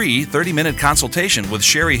a free 30-minute consultation with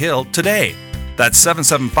Sherry Hill today. That's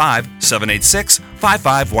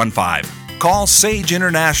 775-786-5515. Call Sage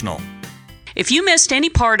International. If you missed any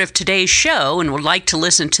part of today's show and would like to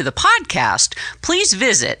listen to the podcast, please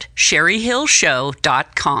visit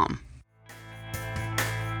sherryhillshow.com.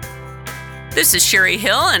 This is Sherry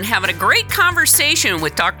Hill, and having a great conversation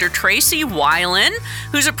with Dr. Tracy Weiland,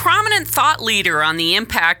 who's a prominent thought leader on the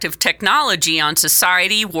impact of technology on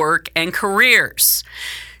society, work, and careers.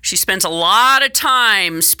 She spends a lot of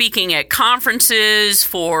time speaking at conferences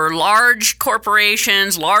for large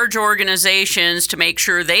corporations, large organizations, to make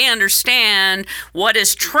sure they understand what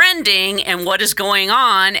is trending and what is going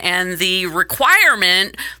on and the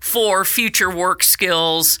requirement for future work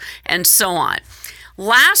skills and so on.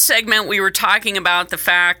 Last segment, we were talking about the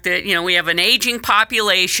fact that, we have an aging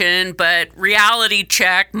population, but reality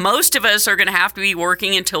check, most of us are going to have to be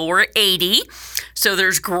working until we're 80. So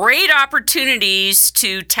there's great opportunities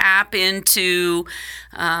to tap into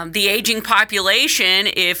the aging population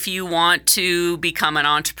if you want to become an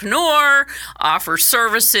entrepreneur, offer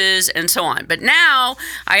services, and so on. But now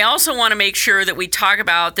I also want to make sure that we talk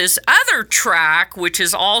about this other track, which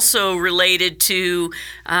is also related to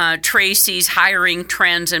Tracy's hiring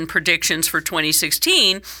trends and predictions for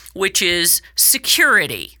 2016, which is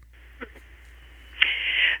security.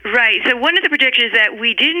 Right. So one of the predictions that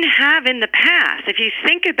we didn't have in the past, if you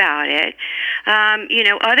think about it,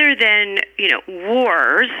 other than,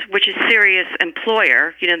 wars, which is serious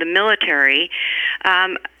employer, the military,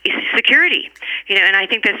 is security. And I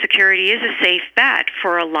think that security is a safe bet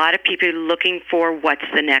for a lot of people looking for what's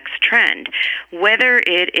the next trend. Whether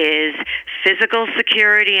it is physical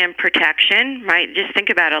security and protection, right? Just think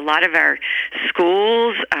about a lot of our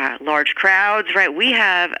schools, large crowds, right?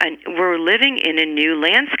 We're living in a new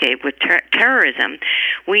landscape with terrorism.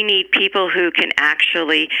 We need people who can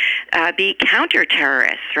actually be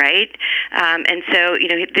counter-terrorists, right? And so,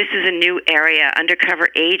 this is a new area: undercover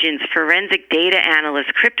agents, forensic data analysts,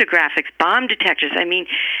 cryptographics, bomb detectors. I mean,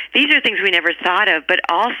 these are things we never thought of, but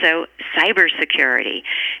also cybersecurity.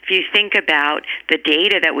 If you think about the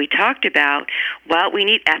data that we talked about, well, we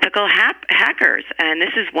need ethical hackers, and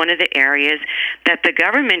this is one of the areas that the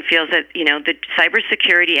government feels that, the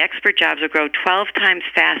cybersecurity expert jobs will grow 12 times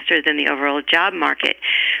faster than the overall job market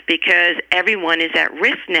because everyone is at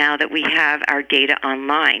risk now that we have our data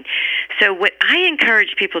online. So what I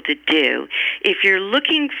encourage people to do, if you're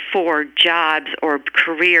looking for jobs or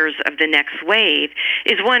careers of the next wave,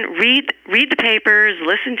 is one, read the papers,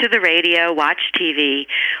 listen to the radio, watch TV.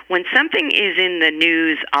 When something is in the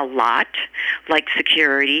news a lot, like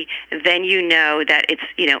security, then you know that it's,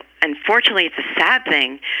 unfortunately it's a sad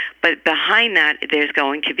thing, but behind that there's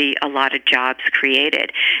going to be a lot of jobs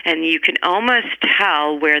created. And you can almost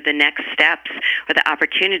tell where the next steps or the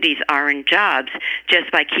opportunities are in jobs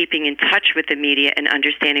just by keeping in touch with the media and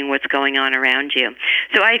understanding what's going on around you.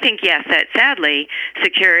 So I think, yes, that sadly,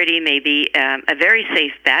 security may be a very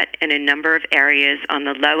safe bet in a number of areas. On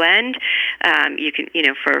the low end, you can,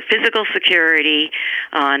 for physical security.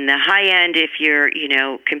 On the high end, if you're,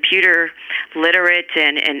 computer literate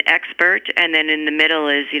and expert, and then in the middle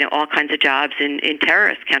is, all kinds of jobs in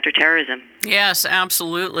counterterrorism. Yes,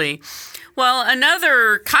 absolutely. Well,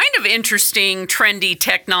 another kind of interesting, trendy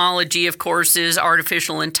technology, of course, is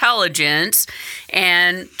artificial intelligence.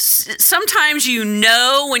 And sometimes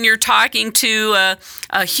when you're talking to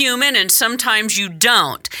a human, and sometimes you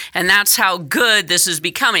don't. And that's how good this is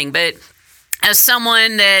becoming. But as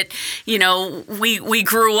someone that, we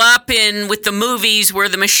grew up with the movies where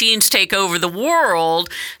the machines take over the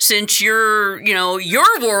world, since your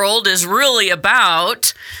world is really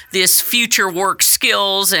about this future work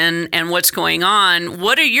skills and what's going on,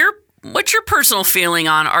 what's your personal feeling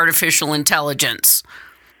on artificial intelligence?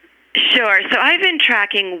 Sure. So I've been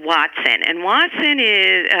tracking Watson, and Watson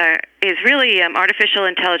is really artificial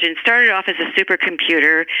intelligence. Started off as a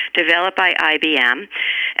supercomputer developed by IBM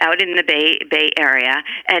out in the Bay Area,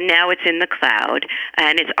 and now it's in the cloud,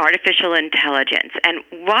 and it's artificial intelligence. And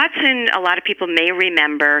Watson, a lot of people may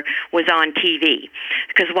remember, was on TV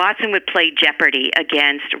because Watson would play Jeopardy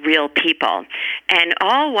against real people. And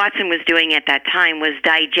all Watson was doing at that time was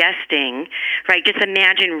digesting, right? Just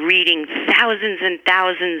imagine reading thousands and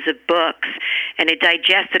thousands of books, and it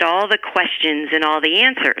digested all the questions and all the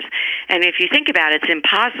answers. And if you think about it, it's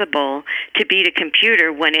impossible to beat a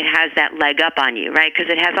computer when it has that leg up on you, right? Because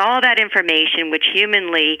it has all that information which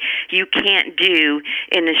humanly you can't do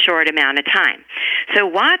in a short amount of time. So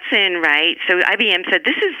Watson, right, so IBM said,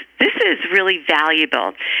 this is really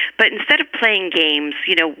valuable. But instead of playing games,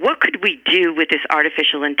 what could we do with this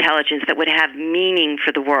artificial intelligence that would have meaning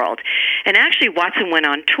for the world? And actually, Watson went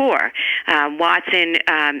on tour. Watson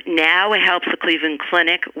now helps the Cleveland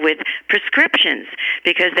Clinic with prescriptions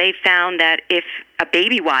because they found that if a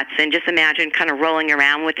baby Watson, just imagine kind of rolling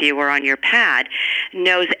around with you or on your pad,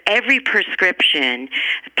 knows every prescription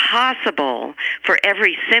possible for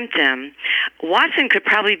every symptom, Watson could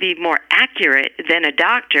probably be more accurate than a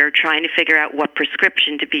doctor trying to figure out what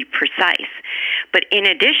prescription to be precise. But in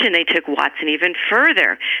addition, they took Watson even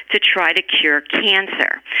further to try to cure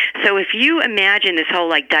cancer. So if you imagine this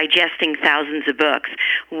whole digesting thousands of books,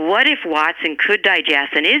 what if Watson could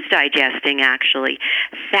digest, and is digesting actually,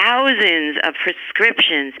 thousands of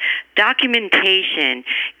prescriptions, documentation,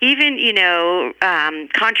 even,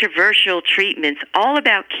 controversial treatments, all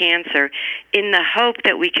about cancer, in the hope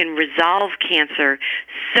that we can resolve cancer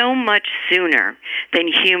so much sooner than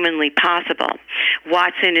humanly possible.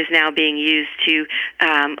 Watson is now being used to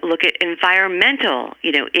look at environmental,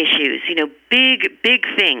 issues, big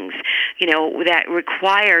things, that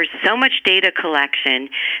require so much data collection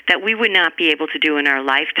that we would not be able to do in our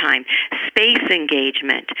lifetime. Space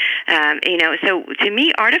engagement, so to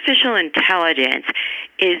me, artificial intelligence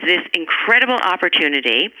is this incredible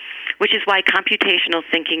opportunity, which is why computational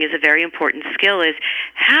thinking is a very important skill, is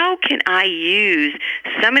how can I use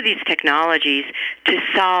some of these technologies to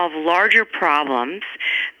solve larger problems,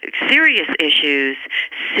 serious issues,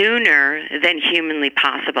 sooner than humanly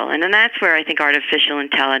possible? And then that's where I think artificial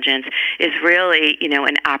intelligence is really,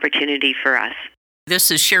 an opportunity for us. This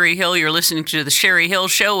is Sherry Hill. You're listening to The Sherry Hill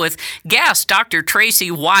Show with guest Dr. Tracy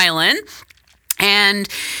Weiland. And,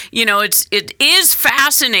 it is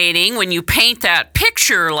fascinating when you paint that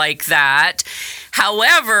picture like that.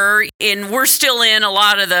 However, we're still in a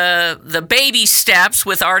lot of the baby steps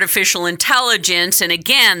with artificial intelligence. And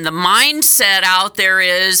again, the mindset out there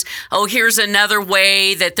is, here's another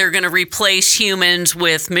way that they're going to replace humans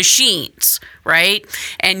with machines, right?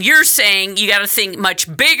 And you're saying you got to think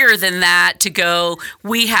much bigger than that to go,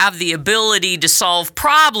 we have the ability to solve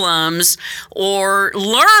problems or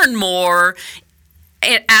learn more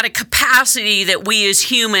at a capacity that we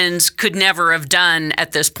as humans could never have done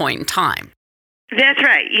at this point in time. That's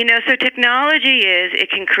right. So technology it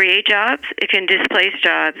can create jobs, it can displace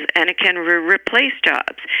jobs, and it can replace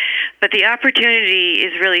jobs. But the opportunity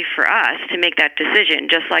is really for us to make that decision,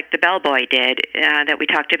 just like the bellboy did that we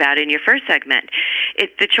talked about in your first segment.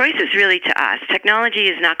 The choice is really to us. Technology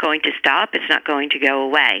is not going to stop. It's not going to go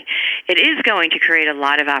away. It is going to create a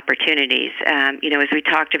lot of opportunities. As we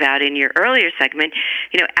talked about in your earlier segment,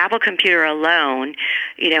 Apple Computer alone,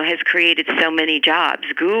 has created so many jobs.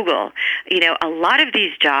 Google, a lot of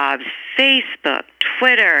these jobs, Facebook,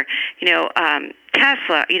 Twitter,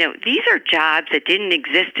 Tesla, these are jobs that didn't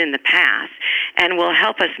exist in the past and will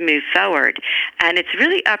help us move forward. And it's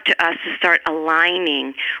really up to us to start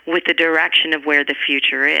aligning with the direction of where the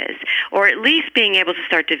future is, or at least being able to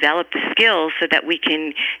start develop the skills so that we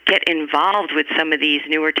can get involved with some of these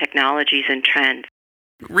newer technologies and trends.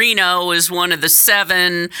 Reno is one of the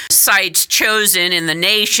 7 sites chosen in the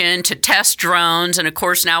nation to test drones. And of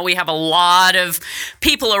course, now we have a lot of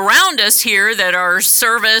people around us here that are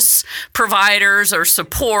service providers or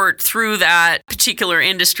support through that particular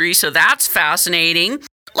industry. So that's fascinating.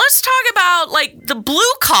 Let's talk about the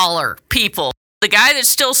blue collar people, the guy that's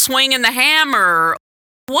still swinging the hammer.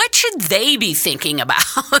 What should they be thinking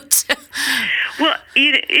about? Well,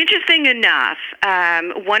 interesting enough,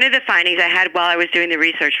 one of the findings I had while I was doing the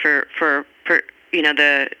research for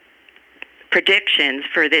the predictions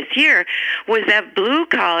for this year was that blue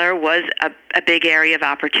collar was a big area of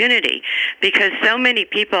opportunity, because so many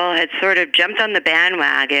people had sort of jumped on the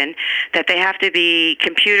bandwagon that they have to be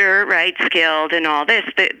computer skilled and all this.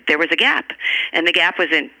 There was a gap, and the gap was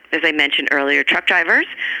in, as I mentioned earlier, truck drivers,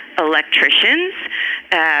 electricians,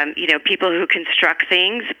 people who construct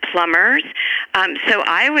things, plumbers. So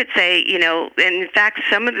I would say, in fact,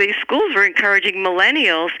 some of these schools were encouraging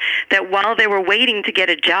millennials that while they were waiting to get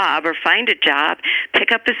a job or find a job,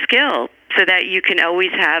 pick up a skill so that you can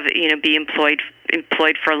always have, be employed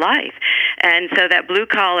for life. And so that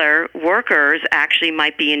blue-collar workers actually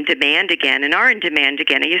might be in demand again and are in demand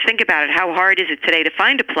again. And you think about it, how hard is it today to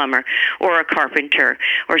find a plumber or a carpenter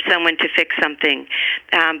or someone to fix something?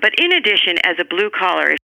 But in addition, as a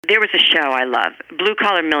blue-collar, there was a show I love, Blue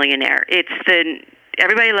Collar Millionaire.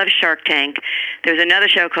 Everybody loves Shark Tank. There was another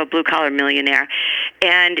show called Blue Collar Millionaire,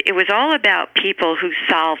 and it was all about people who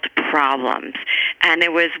solved problems. And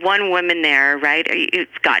there was one woman there,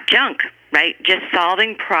 it's got junk, just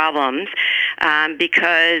solving problems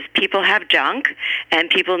because people have junk and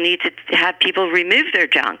people need to have people remove their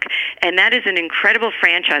junk. And that is an incredible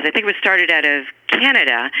franchise. I think it was started out of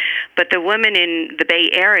Canada, but the woman in the Bay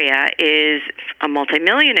Area is a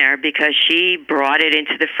multimillionaire because she brought it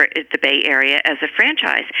into the Bay Area as a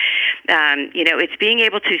franchise. It's being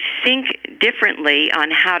able to think differently on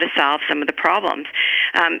how to solve some of the problems.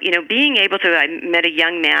 Being able to, I met a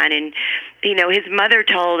young man, and his mother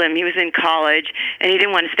told him, he was in college and he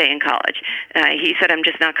didn't want to stay in college. He said, I'm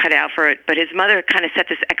just not cut out for it. But his mother kind of set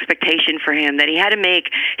this expectation for him that he had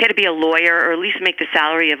to be a lawyer, or at least make the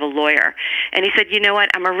salary of a lawyer. And he said, you know what,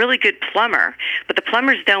 I'm a really good plumber, but the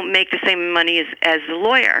plumbers don't make the same money as the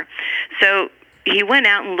lawyer. So he went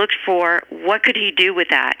out and looked for what could he do with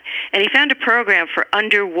that. And he found a program for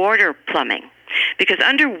underwater plumbing. Because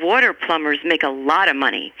underwater plumbers make a lot of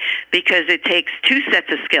money because it takes 2 sets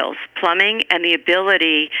of skills, plumbing and the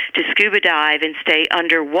ability to scuba dive and stay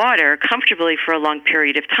underwater comfortably for a long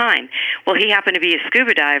period of time. Well, he happened to be a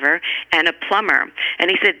scuba diver and a plumber, and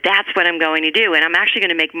he said, that's what I'm going to do, and I'm actually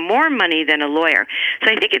going to make more money than a lawyer. So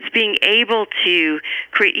I think it's being able to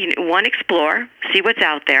create, explore, see what's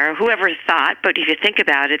out there. Whoever thought, but if you think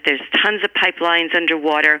about it, there's tons of pipelines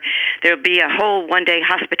underwater. There'll be a whole one-day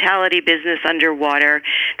hospitality business underwater.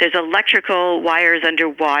 There's electrical wires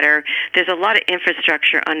underwater. There's a lot of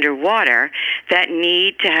infrastructure underwater that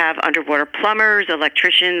need to have underwater plumbers,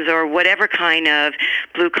 electricians, or whatever kind of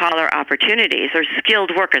blue-collar opportunities, or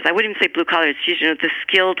skilled workers. I wouldn't even say blue-collar, it's the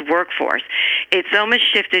skilled workforce. It's almost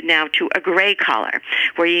shifted now to a gray collar,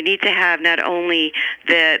 where you need to have not only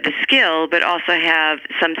the skill, but also have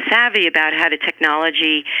some savvy about how to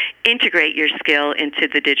technology integrate your skill into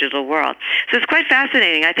the digital world. So it's quite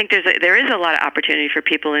fascinating. I think there is a lot of opportunity for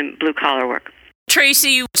people in blue-collar work.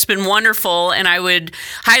 Tracy, it's been wonderful, and I would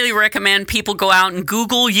highly recommend people go out and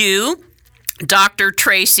Google you. Dr.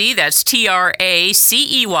 Tracy, that's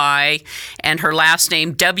Tracey, and her last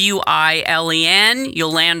name Wilen.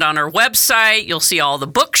 You'll land on her website. You'll see all the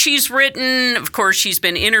books she's written. Of course, she's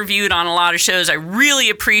been interviewed on a lot of shows. I really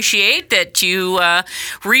appreciate that you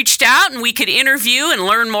reached out and we could interview and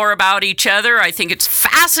learn more about each other. I think it's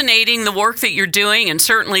fascinating, the work that you're doing, and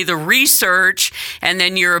certainly the research, and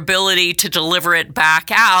then your ability to deliver it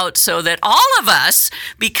back out so that all of us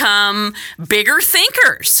become bigger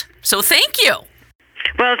thinkers. So thank you.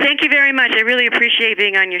 Well, thank you very much. I really appreciate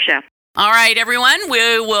being on your show. All right, everyone,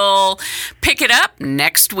 we will pick it up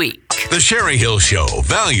next week. The Sherry Hill Show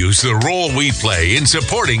values the role we play in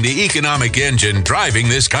supporting the economic engine driving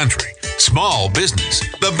this country. Small business,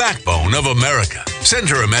 the backbone of America. Send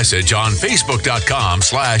her a message on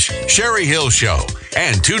Facebook.com/Sherry Hill Show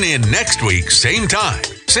and tune in next week, same time,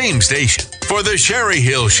 same station, for The Sherry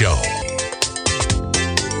Hill Show.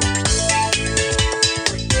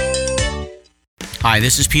 Hi,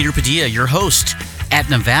 this is Peter Padilla, your host at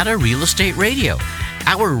Nevada Real Estate Radio.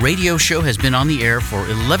 Our radio show has been on the air for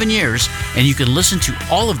 11 years, and you can listen to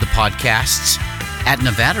all of the podcasts at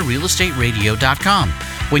NevadaRealEstateRadio.com.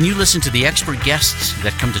 When you listen to the expert guests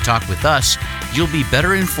that come to talk with us, you'll be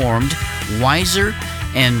better informed, wiser,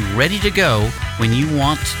 and ready to go when you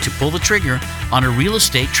want to pull the trigger on a real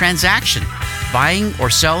estate transaction. Buying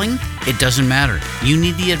or selling, it doesn't matter. You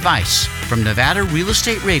need the advice from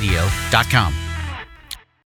NevadaRealEstateRadio.com.